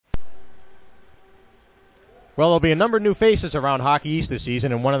Well, there'll be a number of new faces around Hockey East this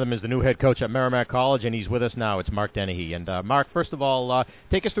season, and one of them is the new head coach at Merrimack College, and he's with us now. It's Mark Dennehy. And Mark, first of all,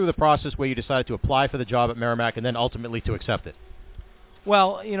 take us through the process where you decided to apply for the job at Merrimack and then ultimately to accept it.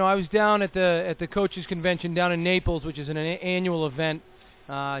 Well, I was down at the coaches convention down in Naples, which is an annual event,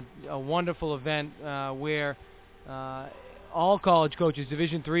 a wonderful event where all college coaches,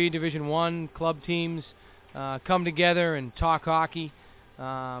 Division III, Division I, club teams, come together and talk hockey.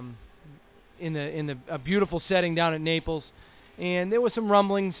 In a beautiful setting down at Naples, and there were some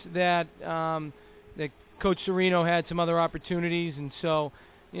rumblings that that Coach Serino had some other opportunities, and so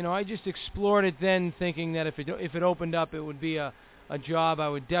I just explored it then, thinking that if it opened up, it would be a job I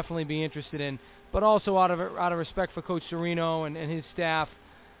would definitely be interested in, but also out of respect for Coach Serino and his staff,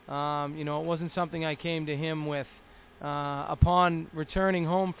 it wasn't something I came to him with. Upon returning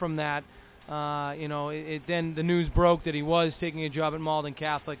home from that, then the news broke that he was taking a job at Malden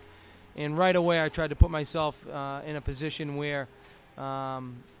Catholic. And right away I tried to put myself in a position where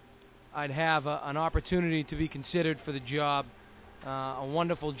I'd have an opportunity to be considered for the job, a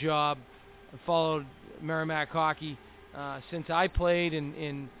wonderful job. I followed Merrimack hockey since I played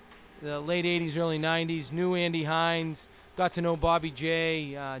in the late 80s, early 90s, knew Andy Hines, got to know Bobby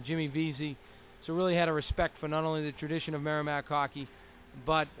J, Jimmy Vesey, so really had a respect for not only the tradition of Merrimack hockey,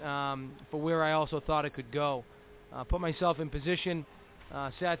 but for where I also thought it could go. Put myself in position.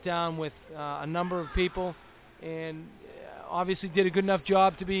 Sat down with a number of people, and obviously did a good enough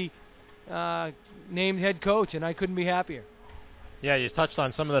job to be named head coach, and I couldn't be happier. Yeah, you touched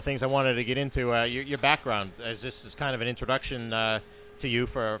on some of the things I wanted to get into. Your background, as this is kind of an introduction to you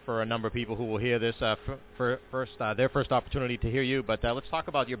for a number of people who will hear this for their first opportunity to hear you. But let's talk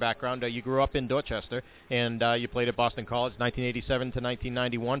about your background. You grew up in Dorchester, and you played at Boston College 1987 to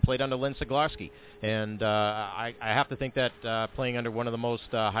 1991, played under Len Siglarski. And I have to think that playing under one of the most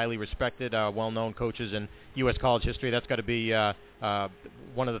highly respected, well-known coaches in U.S. college history, that's got to be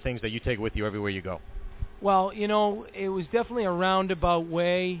one of the things that you take with you everywhere you go. Well, it was definitely a roundabout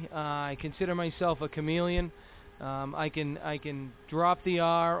way. I consider myself a chameleon. I can drop the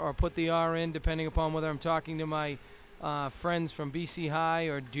R or put the R in, depending upon whether I'm talking to my friends from BC High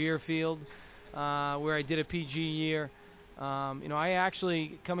or Deerfield, where I did a PG year. I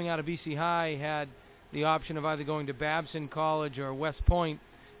actually, coming out of BC High, had the option of either going to Babson College or West Point,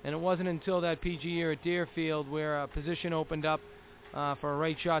 and it wasn't until that PG year at Deerfield where a position opened up for a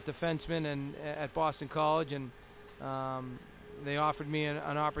right shot defenseman and at Boston College, and they offered me an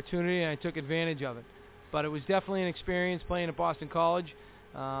opportunity, and I took advantage of it. But it was definitely an experience playing at Boston College.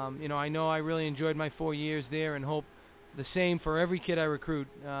 I know I really enjoyed my 4 years there and hope the same for every kid I recruit.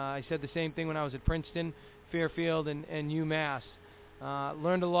 I said the same thing when I was at Princeton, Fairfield, and UMass.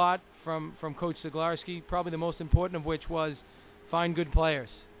 Learned a lot from Coach Siglarski, probably the most important of which was find good players.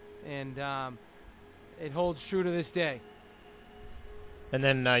 And it holds true to this day. And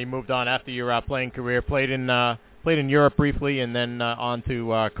then you moved on after your playing career, played in Europe briefly, and then on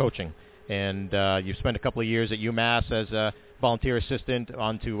to coaching. And you spent a couple of years at UMass as a volunteer assistant,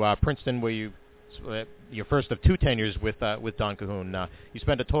 on to Princeton, where you your first of two tenures with Don Cahoon. You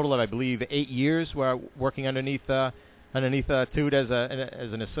spent a total of, I believe, 8 years working underneath Toot as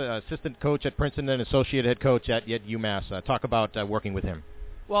an assistant coach at Princeton and associate head coach at UMass. Talk about working with him.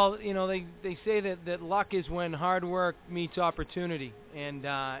 Well, they say that luck is when hard work meets opportunity,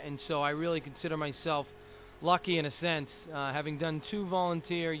 and so I really consider myself lucky in a sense, having done 2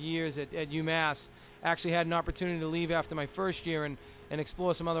 volunteer years at UMass. Actually had an opportunity to leave after my first year and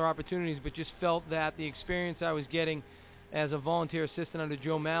explore some other opportunities, but just felt that the experience I was getting as a volunteer assistant under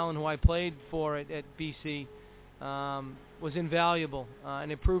Joe Mallon, who I played for at BC, was invaluable,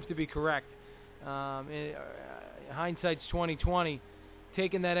 and it proved to be correct. Hindsight's 20/20.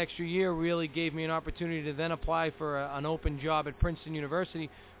 Taking that extra year really gave me an opportunity to then apply for an open job at Princeton University,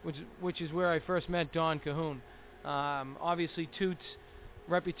 which is where I first met Don Cahoon. Obviously, Toot's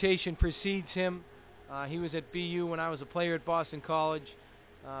reputation precedes him. He was at BU when I was a player at Boston College,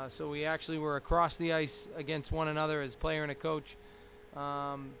 so we actually were across the ice against one another as player and a coach.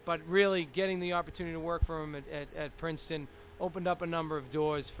 But really, getting the opportunity to work for him at Princeton opened up a number of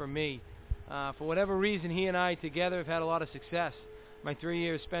doors for me. For whatever reason, he and I together have had a lot of success. My 3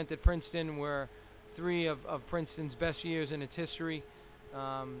 years spent at Princeton were 3 of Princeton's best years in its history.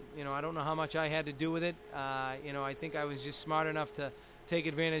 I don't know how much I had to do with it. I think I was just smart enough to take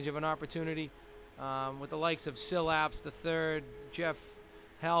advantage of an opportunity with the likes of Sil Apps III, Jeff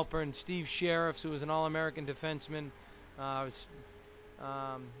Halpern, Steve Sheriffs, who was an All-American defenseman,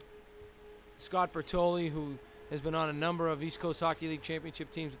 Scott Bertoli, who has been on a number of East Coast Hockey League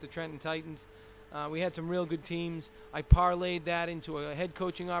championship teams with the Trenton Titans. We had some real good teams. I parlayed that into a head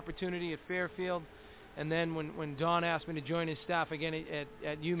coaching opportunity at Fairfield, And then when Don asked me to join his staff again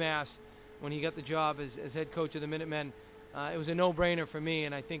at UMass, when he got the job as head coach of the Minutemen, it was a no-brainer for me.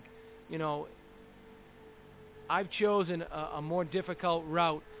 And I think, I've chosen a more difficult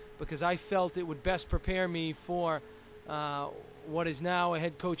route because I felt it would best prepare me for what is now a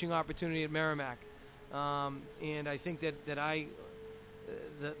head coaching opportunity at Merrimack. And I think that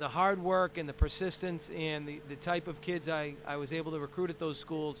the hard work and the persistence and the type of kids I was able to recruit at those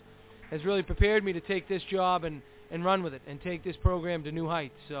schools has really prepared me to take this job and run with it and take this program to new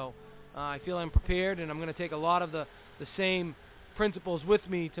heights. So I feel I'm prepared, and I'm going to take a lot of the same principles with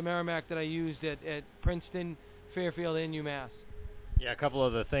me to Merrimack that I used at Princeton, Fairfield, and UMass. Yeah, a couple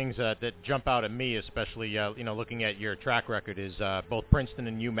of the things that jump out at me, especially looking at your track record, is both Princeton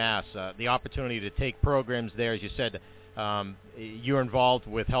and UMass. The opportunity to take programs there, as you said, you're involved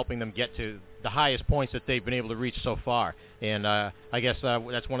with helping them get to the highest points that they've been able to reach so far. And I guess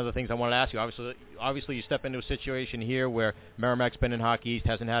that's one of the things I wanted to ask you. Obviously, you step into a situation here where Merrimack's been in Hockey East,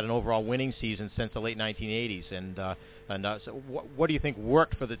 hasn't had an overall winning season since the late 1980s. And so what do you think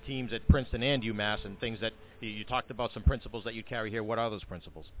worked for the teams at Princeton and UMass, and things that you talked about, some principles that you carry here? What are those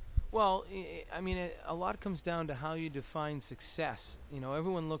principles? Well, I mean, a lot comes down to how you define success.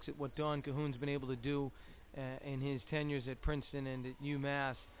 Everyone looks at what Don Cahoon's been able to do in his tenures at Princeton and at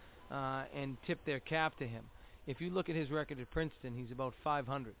UMass and tip their cap to him. If you look at his record at Princeton, he's about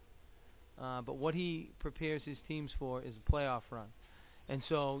 500. But what he prepares his teams for is a playoff run. And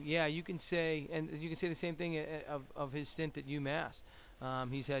so, yeah, you can say the same thing of his stint at UMass.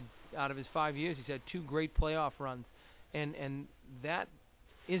 He's had, out of his 5 years, he's had 2 great playoff runs. And that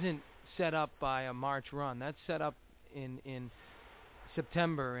isn't set up by a March run. That's set up in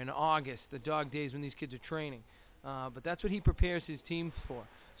September and August, the dog days when these kids are training. But that's what he prepares his teams for.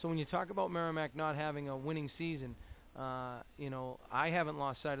 So when you talk about Merrimack not having a winning season, I haven't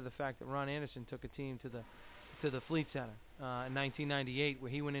lost sight of the fact that Ron Anderson took a team to the Fleet Center in 1998, where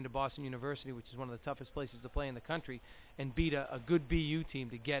he went into Boston University, which is one of the toughest places to play in the country, and beat a good BU team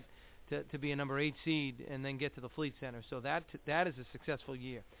to get to be a number 8 seed and then get to the Fleet Center. So that is a successful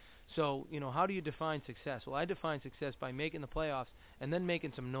year. So, how do you define success? Well, I define success by making the playoffs and then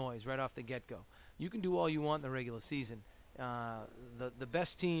making some noise right off the get-go. You can do all you want in the regular season. The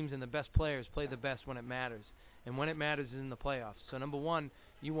best teams and the best players play the best when it matters. And when it matters is in the playoffs. So, number one,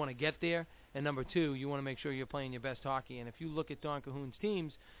 you want to get there. And number two, you want to make sure you're playing your best hockey. And if you look at Don Cahoon's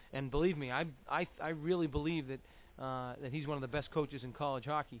teams, and believe me, I really believe that he's one of the best coaches in college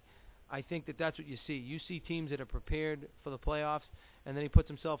hockey. I think that's what you see. You see teams that are prepared for the playoffs, and then he puts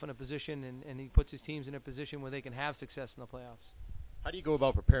himself in a position and he puts his teams in a position where they can have success in the playoffs. How do you go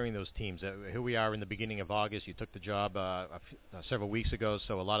about preparing those teams? Here we are in the beginning of August. You took the job several weeks ago,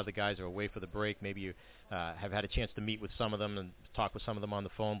 so a lot of the guys are away for the break. Maybe you have had a chance to meet with some of them and talk with some of them on the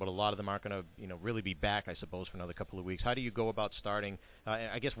phone, but a lot of them aren't going to really be back, I suppose, for another couple of weeks. How do you go about starting?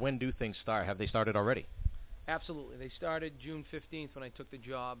 I guess, when do things start? Have they started already? Absolutely. They started June 15th when I took the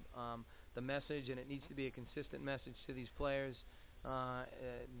job. The message, and it needs to be a consistent message to these players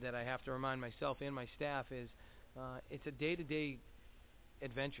that I have to remind myself and my staff, is it's a day-to-day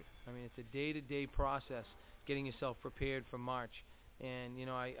adventure. I mean, it's a day-to-day process getting yourself prepared for March. And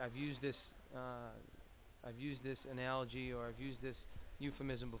I've used this analogy, or I've used this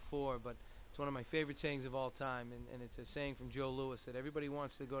euphemism before, but it's one of my favorite sayings of all time, and it's a saying from Joe Louis that everybody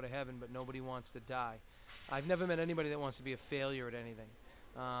wants to go to heaven, but nobody wants to die. I've never met anybody that wants to be a failure at anything,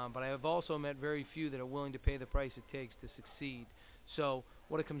 but I have also met very few that are willing to pay the price it takes to succeed. So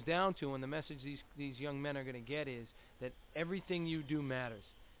what it comes down to, and the message these young men are going to get, is that everything you do matters.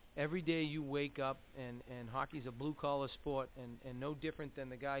 Every day you wake up, and hockey's a blue-collar sport, and no different than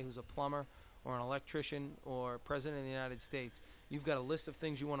the guy who's a plumber or an electrician or president of the United States. You've got a list of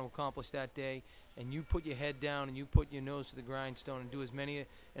things you want to accomplish that day, and you put your head down and you put your nose to the grindstone and do as many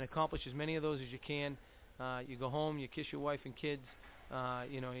and accomplish as many of those as you can. You go home, you kiss your wife and kids.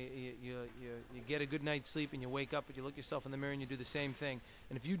 You get a good night's sleep, and you wake up and you look yourself in the mirror and you do the same thing.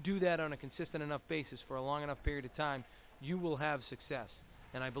 And if you do that on a consistent enough basis for a long enough period of time, you will have success.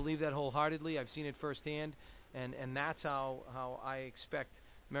 And I believe that wholeheartedly. I've seen it firsthand, and that's how I expect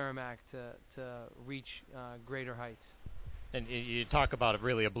Merrimack to reach greater heights. And you talk about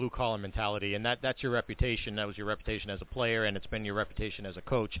really a blue-collar mentality, and that's your reputation. That was your reputation as a player, and it's been your reputation as a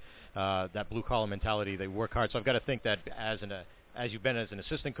coach, that blue-collar mentality. They work hard. So I've got to think that as you've been as an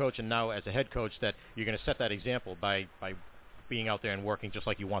assistant coach and now as a head coach, that you're going to set that example by being out there and working just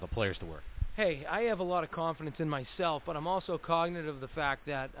like you want the players to work. Hey, I have a lot of confidence in myself, but I'm also cognizant of the fact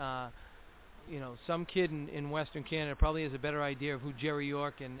that some kid in Western Canada probably has a better idea of who Jerry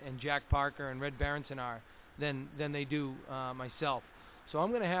York and Jack Parker and Red Berenson are than they do myself. So I'm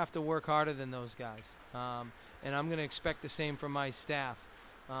going to have to work harder than those guys. And I'm going to expect the same from my staff.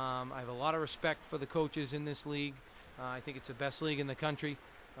 I have a lot of respect for the coaches in this league. I think it's the best league in the country.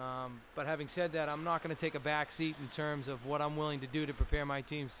 But having said that, I'm not going to take a back seat in terms of what I'm willing to do to prepare my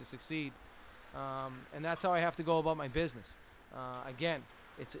teams to succeed. And that's how I have to go about my business. Again,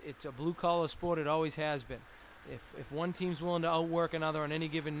 it's a blue-collar sport. It always has been. If one team's willing to outwork another on any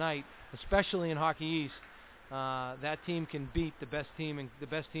given night, especially in Hockey East, that team can beat the best teams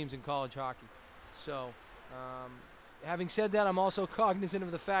in college hockey. So, having said that, I'm also cognizant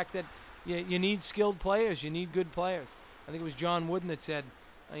of the fact that you need skilled players. You need good players. I think it was John Wooden that said,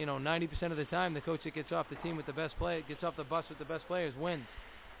 90% of the time, the coach that gets off the team with the best player, gets off the bus with the best players, wins.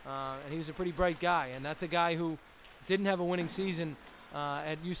 And he was a pretty bright guy, and that's a guy who didn't have a winning season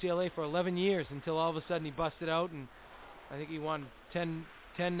at UCLA for 11 years until all of a sudden he busted out, and I think he won 10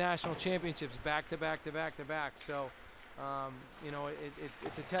 national championships back to back to back to back. So,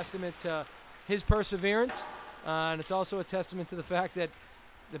 it's a testament to his perseverance, and it's also a testament to the fact that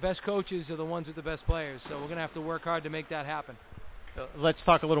the best coaches are the ones with the best players. So we're going to have to work hard to make that happen. Let's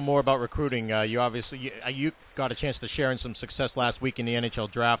talk a little more about recruiting. You got a chance to share in some success last week in the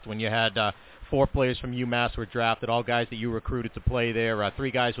NHL draft when you had 4 players from UMass were drafted, all guys that you recruited to play there,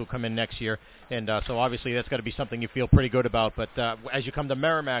 3 guys will come in next year. And so obviously that's got to be something you feel pretty good about. But as you come to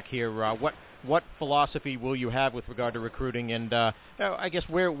Merrimack here, what philosophy will you have with regard to recruiting? And I guess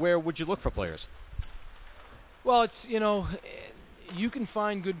where would you look for players? Well, it's, you can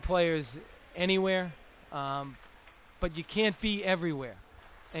find good players anywhere. But you can't be everywhere.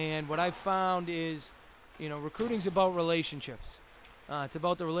 And what I've found is, recruiting's about relationships. It's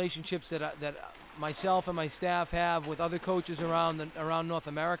about the relationships that myself and my staff have with other coaches around North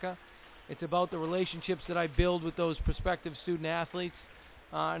America. It's about the relationships that I build with those prospective student athletes.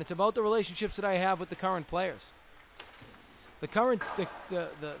 And it's about the relationships that I have with the current players. The current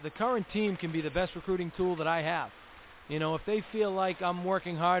team can be the best recruiting tool that I have. If they feel like I'm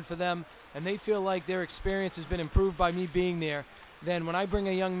working hard for them and they feel like their experience has been improved by me being there, then when I bring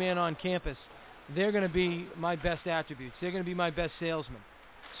a young man on campus, they're going to be my best attributes. They're going to be my best salesman.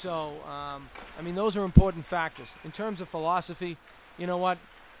 So, those are important factors. In terms of philosophy, you know what?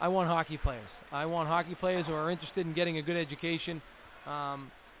 I want hockey players. I want hockey players who are interested in getting a good education.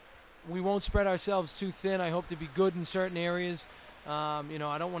 We won't spread ourselves too thin. I hope to be good in certain areas. I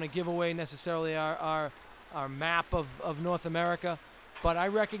don't want to give away necessarily our map of North America, but I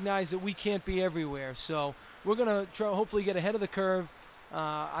recognize that we can't be everywhere. So we're going to hopefully get ahead of the curve.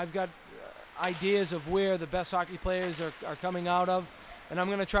 I've got ideas of where the best hockey players are coming out of, and I'm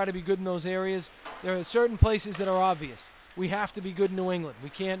going to try to be good in those areas. There are certain places that are obvious. We have to be good in New England. We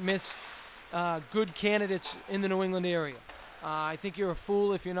can't miss good candidates in the New England area. I think you're a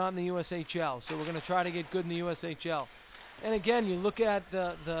fool if you're not in the USHL, so we're going to try to get good in the USHL. And again, you look at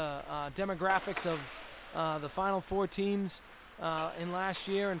the demographics of the Final Four teams in last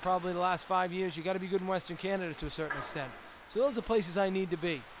year and probably the last 5 years. You got to be good in Western Canada to a certain extent. So those are places I need to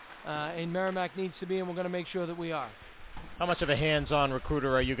be, and Merrimack needs to be, and we're going to make sure that we are. How much of a hands-on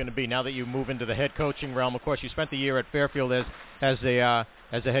recruiter are you going to be now that you move into the head coaching realm? Of course, you spent the year at Fairfield as a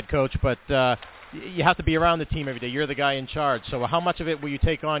head coach, but you have to be around the team every day. You're the guy in charge. So how much of it will you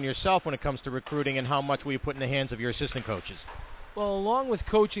take on yourself when it comes to recruiting, and how much will you put in the hands of your assistant coaches? Well, along with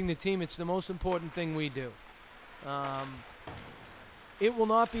coaching the team, it's the most important thing we do. It will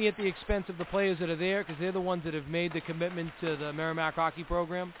not be at the expense of the players that are there, because they're the ones that have made the commitment to the Merrimack hockey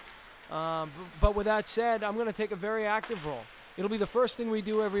program. But with that said, I'm going to take a very active role. It'll be the first thing we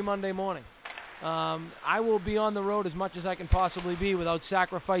do every Monday morning. I will be on the road as much as I can possibly be without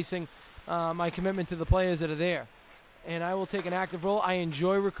sacrificing my commitment to the players that are there. And I will take an active role. I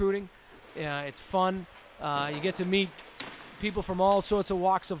enjoy recruiting. It's fun. You get to meet people from all sorts of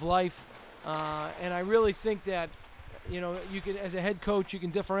walks of life. And I really think that, you can, as a head coach, you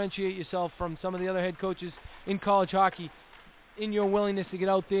can differentiate yourself from some of the other head coaches in college hockey in your willingness to get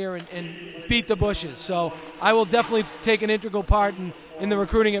out there and beat the bushes. So I will definitely take an integral part in the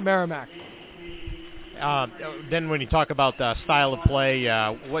recruiting at Merrimack. Then when you talk about style of play,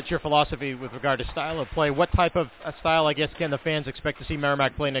 what's your philosophy with regard to style of play? What type of style, I guess, can the fans expect to see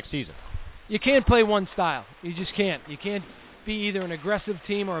Merrimack play next season? You can't play one style. You just can't. You can't be either an aggressive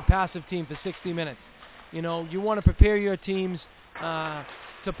team or a passive team for 60 minutes. You want to prepare your teams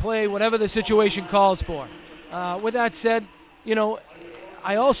to play whatever the situation calls for. With that said,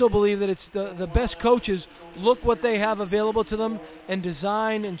 I also believe that it's the best coaches look what they have available to them and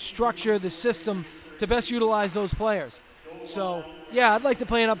design and structure the system to best utilize those players. So, yeah, I'd like to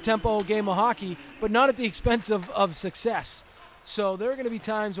play an up-tempo game of hockey, but not at the expense of success. So there are going to be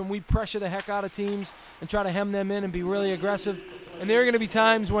times when we pressure the heck out of teams and try to hem them in and be really aggressive. And there are going to be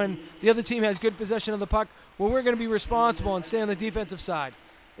times when the other team has good possession of the puck where we're going to be responsible and stay on the defensive side.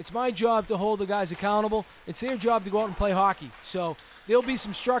 It's my job to hold the guys accountable. It's their job to go out and play hockey. So there'll be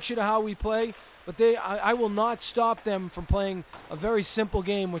some structure to how we play, but I will not stop them from playing a very simple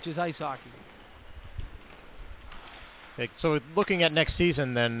game, which is ice hockey. Okay, so looking at next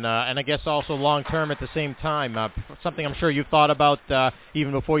season then, and I guess also long-term at the same time, something I'm sure you've thought about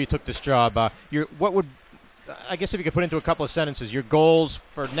even before you took this job, I guess if you could put into a couple of sentences, your goals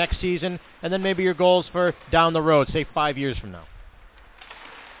for next season, and then maybe your goals for down the road, say 5 years from now.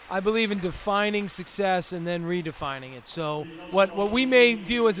 I believe in defining success and then redefining it. So what we may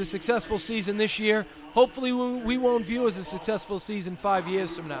view as a successful season this year, hopefully we won't view as a successful season 5 years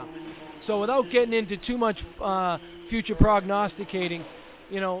from now. So without getting into too much future prognosticating,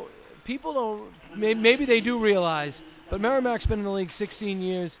 people don't, maybe they do realize, but Merrimack's been in the league 16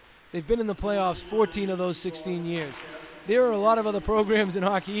 years. They've been in the playoffs 14 of those 16 years. There are a lot of other programs in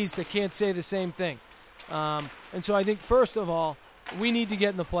Hockey East that can't say the same thing. And so I think, first of all, we need to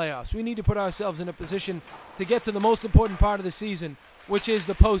get in the playoffs. We need to put ourselves in a position to get to the most important part of the season, which is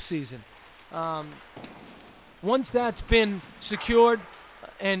the postseason. Once that's been secured,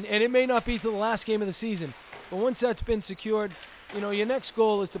 and it may not be till the last game of the season, but once that's been secured, your next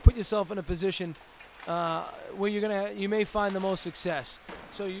goal is to put yourself in a position where you may find the most success.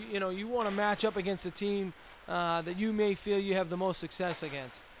 So you want to match up against a team that you may feel you have the most success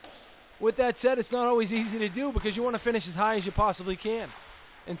against. With that said, it's not always easy to do because you want to finish as high as you possibly can.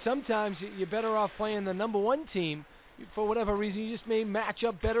 And sometimes you're better off playing the number one team. For whatever reason, you just may match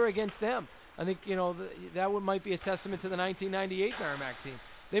up better against them. I think, that might be a testament to the 1998 Merrimack team.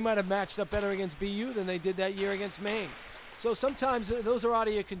 They might have matched up better against BU than they did that year against Maine. So sometimes those are out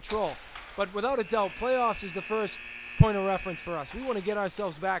of your control. But without a doubt, playoffs is the first point of reference for us. We want to get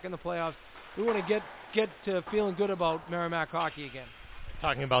ourselves back in the playoffs. We want to get to feeling good about Merrimack hockey again.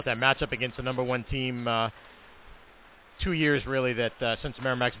 Talking about that matchup against the number one team, 2 years really that since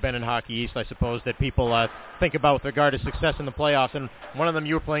Merrimack's been in Hockey East, I suppose, that people think about with regard to success in the playoffs. And one of them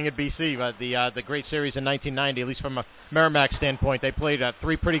you were playing at BC, the great series in 1990, at least from a Merrimack standpoint. They played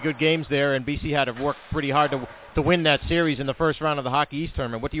 3 pretty good games there, and BC had to work pretty hard to win that series in the first round of the Hockey East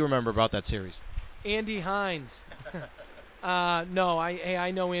tournament. What do you remember about that series? Andy Hines. No,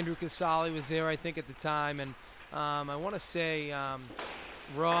 I know Andrew Casale was there, I think, at the time, and I want to say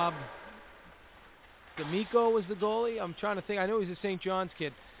Rob D'Amico was the goalie. I'm trying to think. I know he's a St. John's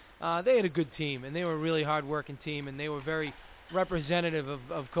kid. They had a good team, and they were a really hard-working team, and they were very representative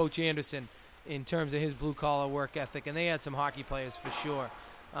of Coach Anderson in terms of his blue-collar work ethic, and they had some hockey players for sure.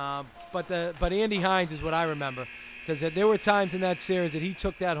 But Andy Hines is what I remember, because there were times in that series that he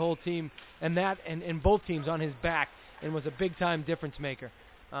took that whole team and both teams on his back and was a big-time difference maker,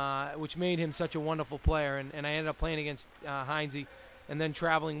 which made him such a wonderful player. And I ended up playing against Heinze and then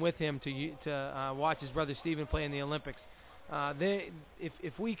traveling with him to watch his brother Steven play in the Olympics.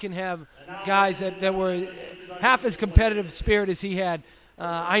 If we can have guys that were half as competitive spirit as he had,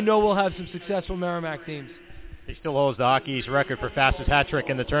 I know we'll have some successful Merrimack teams. He still holds the Hockey East record for fastest hat trick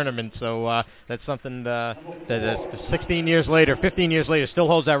in the tournament, so that's something that 15 years later, still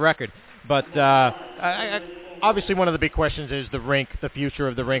holds that record. But obviously one of the big questions is the rink, the future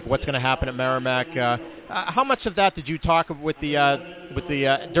of the rink, what's going to happen at Merrimack. How much of that did you talk with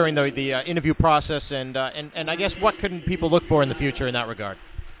during the interview process, and I guess what can people look for in the future in that regard?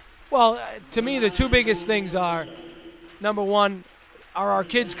 Well, to me, the two biggest things are, number one, are our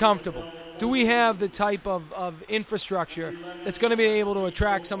kids comfortable? Do we have the type of infrastructure that's going to be able to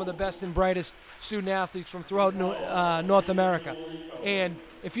attract some of the best and brightest student athletes from throughout North America? And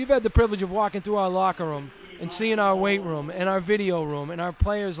if you've had the privilege of walking through our locker room and seeing our weight room and our video room and our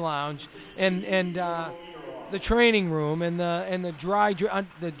players' lounge and the training room and the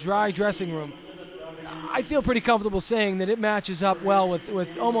dry dressing room, I feel pretty comfortable saying that it matches up well with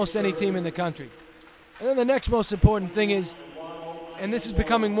almost any team in the country. And then the next most important thing is, and this is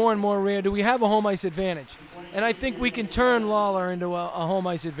becoming more and more rare, do we have a home ice advantage? And I think we can turn Lawler into a home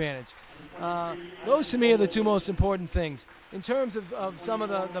ice advantage. Those to me are the two most important things. In terms of some of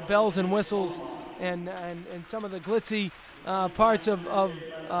the bells and whistles and some of the glitzy parts of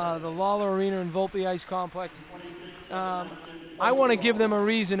the Lawler Arena and Volpe Ice Complex, I want to give them a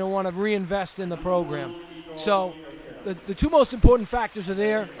reason to want to reinvest in the program. So the two most important factors are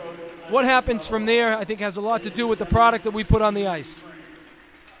there. What happens from there, I think, has a lot to do with the product that we put on the ice.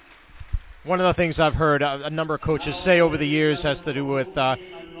 One of the things I've heard a number of coaches say over the years has to do with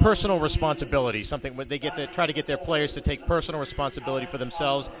personal responsibility, something where they try to get their players to take personal responsibility for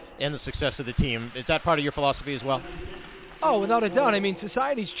themselves and the success of the team. Is that part of your philosophy as well? Oh, without a doubt. I mean,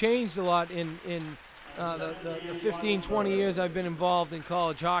 society's changed a lot in the 15, 20 years I've been involved in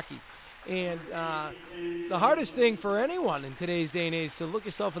college hockey. And the hardest thing for anyone in today's day and age is to look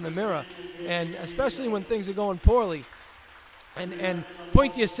yourself in the mirror, and especially when things are going poorly, and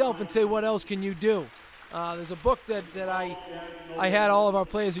point to yourself and say, what else can you do? There's a book that I had all of our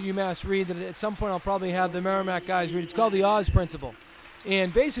players at UMass read that at some point I'll probably have the Merrimack guys read. It's called The Oz Principle.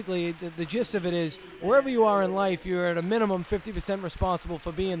 And basically, the gist of it is, wherever you are in life, you're at a minimum 50% responsible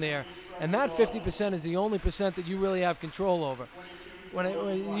for being there. And that 50% is the only percent that you really have control over. When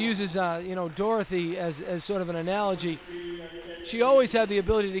it uses, Dorothy as sort of an analogy, she always had the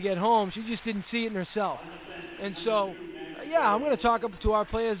ability to get home. She just didn't see it in herself. And so, I'm going to talk up to our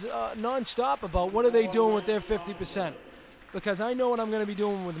players nonstop about what are they doing with their 50%. Because I know what I'm going to be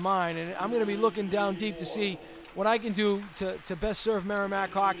doing with mine, and I'm going to be looking down deep to see what I can do to best serve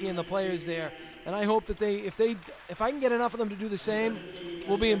Merrimack hockey and the players there. And I hope that if I can get enough of them to do the same,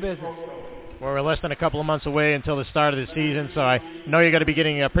 we'll be in business. Well, we're less than a couple of months away until the start of the season, so I know you're going to be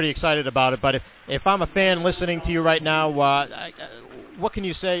getting pretty excited about it. But if I'm a fan listening to you right now, what can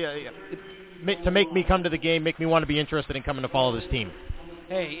you say to make me come to the game, make me want to be interested in coming to follow this team?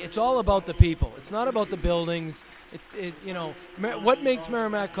 Hey, it's all about the people. It's not about the buildings. What makes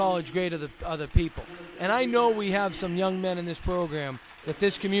Merrimack College great are the people. And I know we have some young men in this program that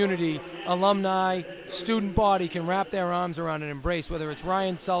this community, alumni, student body can wrap their arms around and embrace, whether it's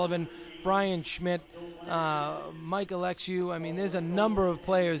Ryan Sullivan, Brian Schmidt, Mike Alexiou. I mean, there's a number of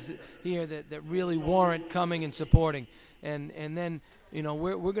players here that really warrant coming and supporting. And then,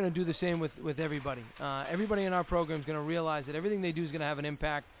 we're going to do the same with everybody. Everybody in our program is going to realize that everything they do is going to have an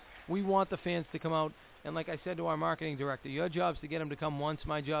impact. We want the fans to come out. And like I said to our marketing director, your job's to get them to come once.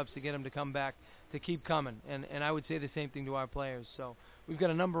 My job's to get them to come back, to keep coming. And I would say the same thing to our players. So we've got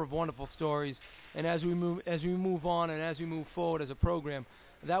a number of wonderful stories. And as we move on and as we move forward as a program,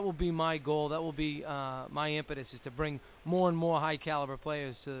 that will be my goal. That will be my impetus, is to bring more and more high-caliber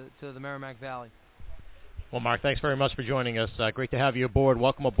players to the Merrimack Valley. Well, Mark, thanks very much for joining us. Great to have you aboard.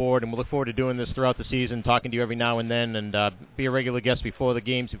 Welcome aboard, and we'll look forward to doing this throughout the season, talking to you every now and then, and be a regular guest before the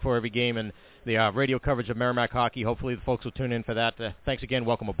games, before every game, and the radio coverage of Merrimack hockey. Hopefully the folks will tune in for that. Thanks again.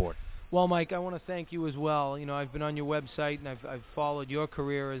 Welcome aboard. Well, Mike, I want to thank you as well. I've been on your website, and I've followed your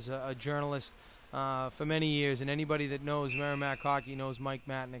career as a journalist for many years, and anybody that knows Merrimack hockey knows Mike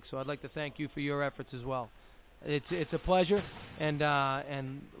Matnick. So I'd like to thank you for your efforts as well. It's a pleasure,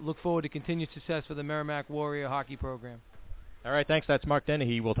 and look forward to continued success for the Merrimack Warrior hockey program. All right, thanks. That's Mark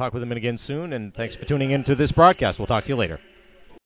Dennehy. We'll talk with him again soon, and thanks for tuning in to this broadcast. We'll talk to you later.